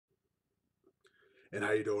And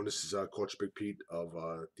how you doing? This is Coach Big Pete of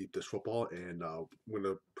Deep Dish Football, and I'm going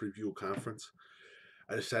to preview a conference.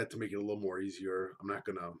 I decided to make it a little more easier. I'm not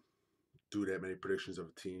going to do that many predictions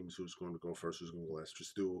of teams, who's going to go first, who's going to go last.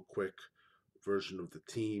 Just do a quick version of the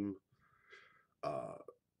team, uh,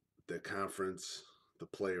 the conference, the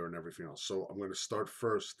player, and everything else. So I'm going to start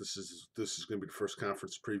first. This is going to be the first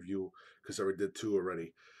conference preview because I already did two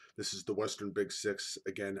already. This is the Western Big Six.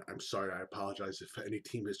 Again, I'm sorry. I apologize if any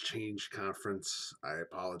team has changed conference. I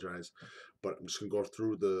apologize, but I'm just gonna go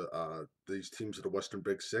through these teams of the Western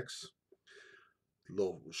Big Six.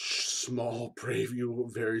 Little small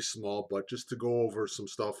preview, very small, but just to go over some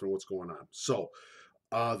stuff and what's going on. So,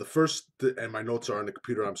 the first, and my notes are on the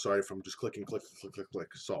computer. I'm sorry if I'm just clicking, click, click, click, click.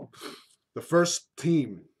 So, the first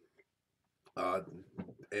team, uh,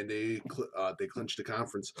 and they clinched the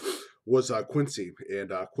conference, was Quincy,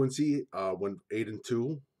 and Quincy went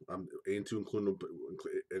 8-2, 8-2,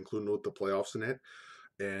 including with the playoffs in it,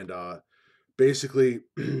 and basically,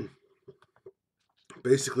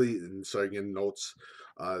 basically, and sorry again, notes.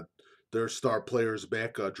 Uh, their star players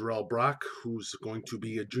back, Jarrell Brock, who's going to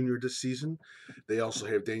be a junior this season. They also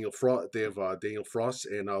have Daniel Frost. They have Daniel Frost,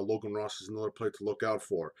 and Logan Ross is another player to look out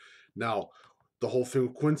for. Now, the whole thing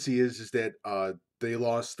with Quincy is that they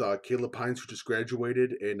lost Caleb Hines, who just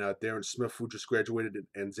graduated, and Darren Smith, who just graduated,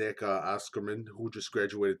 and Zach Oscarman, who just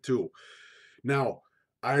graduated too. Now,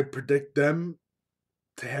 I predict them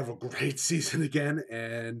to have a great season again,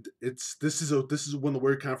 and this is one of the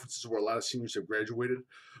weird conferences where a lot of seniors have graduated,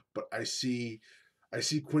 but I see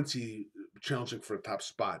Quincy challenging for the top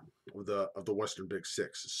spot of the Western Big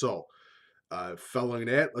Six. So, following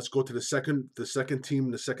that, let's go to the second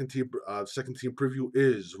team. The second team preview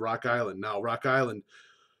is Rock Island. Now, Rock Island,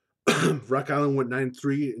 Rock Island went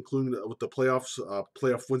 9-3, including with the playoffs,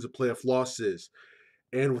 playoff wins and playoff losses.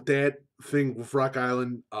 And with that thing with Rock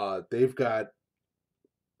Island, they've got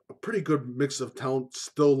a pretty good mix of talent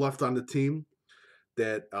still left on the team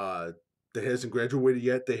that hasn't graduated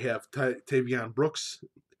yet. They have Tavion Brooks,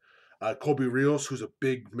 Kobe Rios, who's a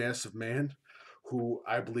big, massive man, who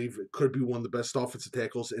I believe could be one of the best offensive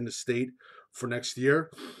tackles in the state for next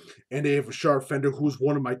year. And they have a sharp fender who's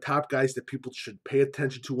one of my top guys that people should pay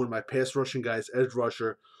attention to. One of my pass rushing guys, edge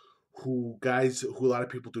rusher, who a lot of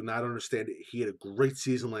people do not understand. He had a great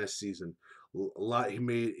season last season. A lot he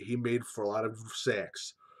made for a lot of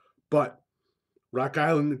sacks. But Rock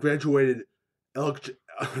Island graduated Elk,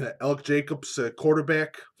 Elk Jacobs,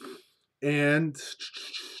 quarterback, and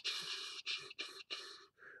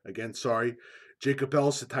again, sorry, Jacob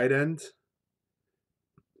Ellis, a tight end.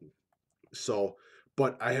 So,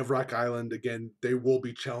 but I have Rock Island again. They will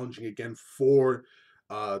be challenging again for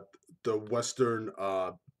uh, the Western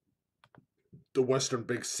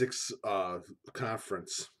Big Six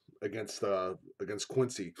conference against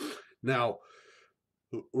Quincy. Now,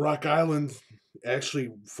 Rock Island,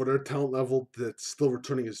 actually, for their talent level, that's still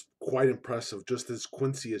returning is quite impressive, just as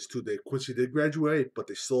Quincy is too. Quincy did graduate, but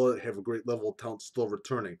they still have a great level of talent still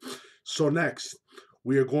returning. So next,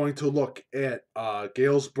 we are going to look at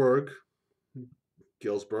Galesburg.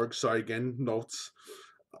 Galesburg, sorry again, notes.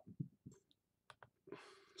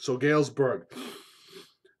 So Galesburg,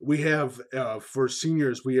 we have for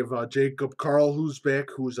seniors, we have Jacob Carl, who's back,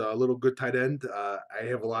 who's a little good tight end. I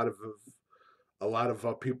have a lot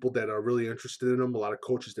of people that are really interested in him, a lot of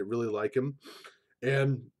coaches that really like him,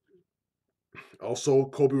 and also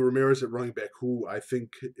Kobe Ramirez at running back, who I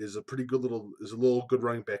think is a little good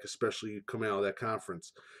running back, especially coming out of that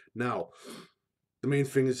conference. Now, the main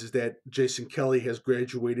thing is that Jason Kelly has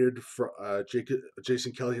graduated from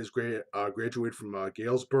graduated from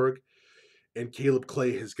Galesburg, and Caleb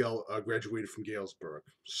Clay has graduated from Galesburg.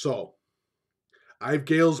 So I have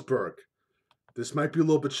Galesburg. This might be a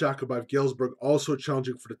little bit shocking, but I have Galesburg also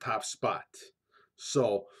challenging for the top spot.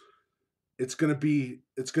 So it's gonna be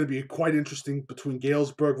quite interesting between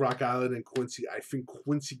Galesburg, Rock Island, and Quincy. I think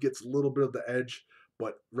Quincy gets a little bit of the edge,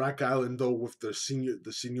 but Rock Island, though, with the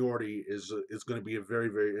seniority, is going to be a very,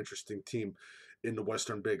 very interesting team in the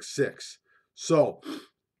Western Big Six. So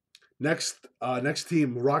next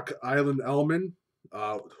team, Rock Island Alleman,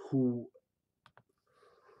 uh, who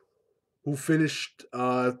who finished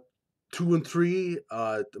 2-3.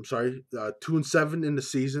 I'm sorry, 2-7 in the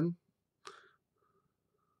season.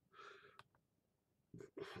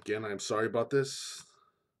 Again, I'm sorry about this.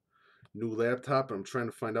 New laptop. I'm trying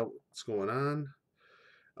to find out what's going on.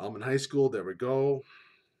 Alleman High School. There we go.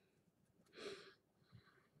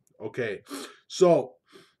 Okay, so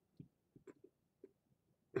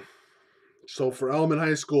for Alleman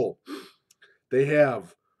High School, they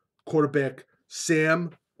have quarterback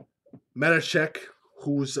Sam Metachek,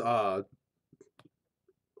 who's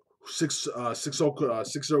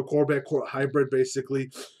 6'0" quarterback hybrid, basically.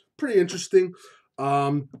 Pretty interesting.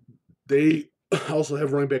 They also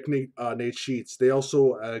have running back Nate Sheets. They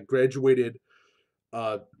also graduated.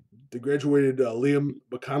 Uh, they graduated Liam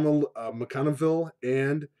McConnellville,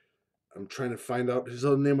 and I'm trying to find out his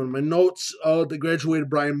other name on my notes. They graduated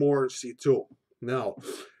Brian Morrissey too. Now,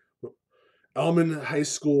 Alleman High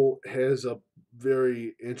School has a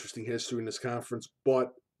very interesting history in this conference,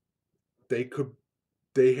 but they could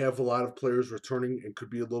they have a lot of players returning and could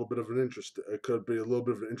be a little bit of an interest. It could be a little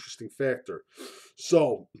bit of an interesting factor.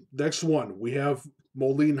 So next one we have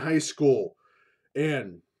Moline High School,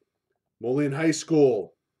 and Moline High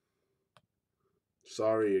School.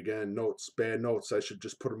 Sorry again, bad notes. I should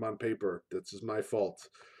just put them on paper. This is my fault.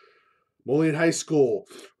 Moline High School.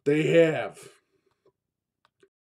 They have